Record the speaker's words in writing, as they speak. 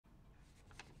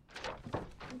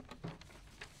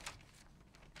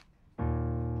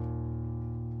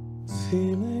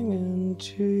feeling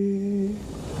empty.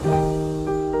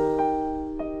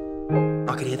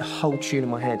 I could hear the whole tune in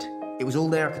my head. It was all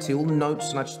there, I could see all the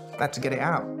notes, and I just had to get it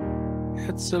out.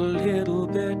 It's a little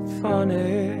bit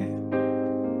funny,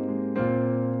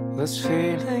 this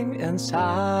feeling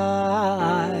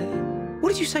inside. What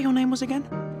did you say your name was again?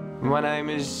 My name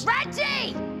is...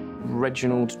 Reggie!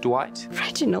 Reginald Dwight.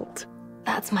 Reginald?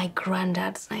 That's my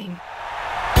granddad's name.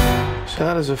 So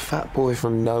how does a fat boy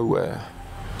from nowhere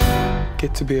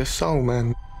get to be a soul man?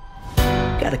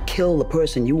 You gotta kill the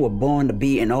person you were born to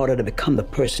be in order to become the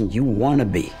person you want to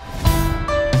be.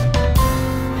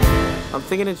 I'm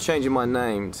thinking of changing my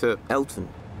name to Elton.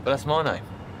 But that's my name.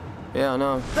 Yeah, I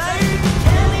know.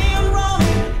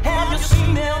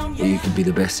 You could be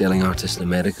the best-selling artist in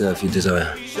America if you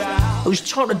desire. I was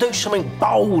trying to do something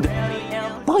bold.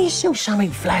 Buy yourself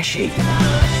something flashy.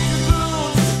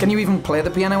 Can you even play the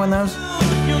piano in those?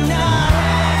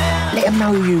 Let them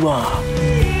know who you are.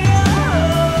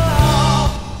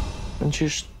 And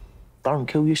just don't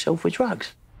kill yourself with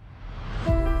drugs.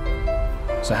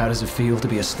 So how does it feel to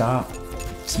be a star?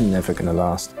 It's never gonna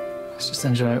last. Let's just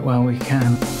enjoy it while we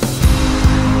can.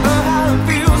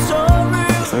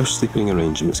 If our sleeping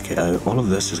arrangements get out, all of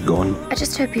this is gone. I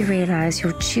just hope you realise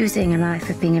you're choosing a life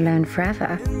of being alone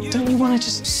forever. Don't you want to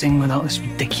just sing without this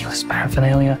ridiculous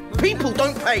paraphernalia? People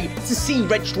don't pay to see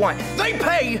Reg Dwight. They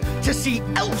pay to see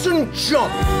Elton John.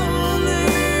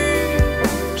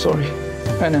 Sorry.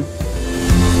 I know.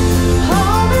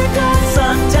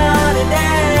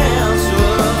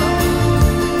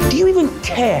 Do you even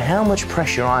care how much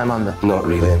pressure I am under? Not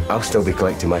really. I'll still be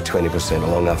collecting my 20%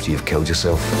 long after you've killed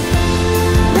yourself.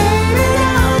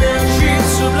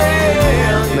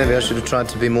 Maybe I should have tried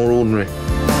to be more ordinary.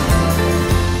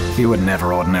 You were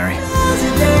never ordinary.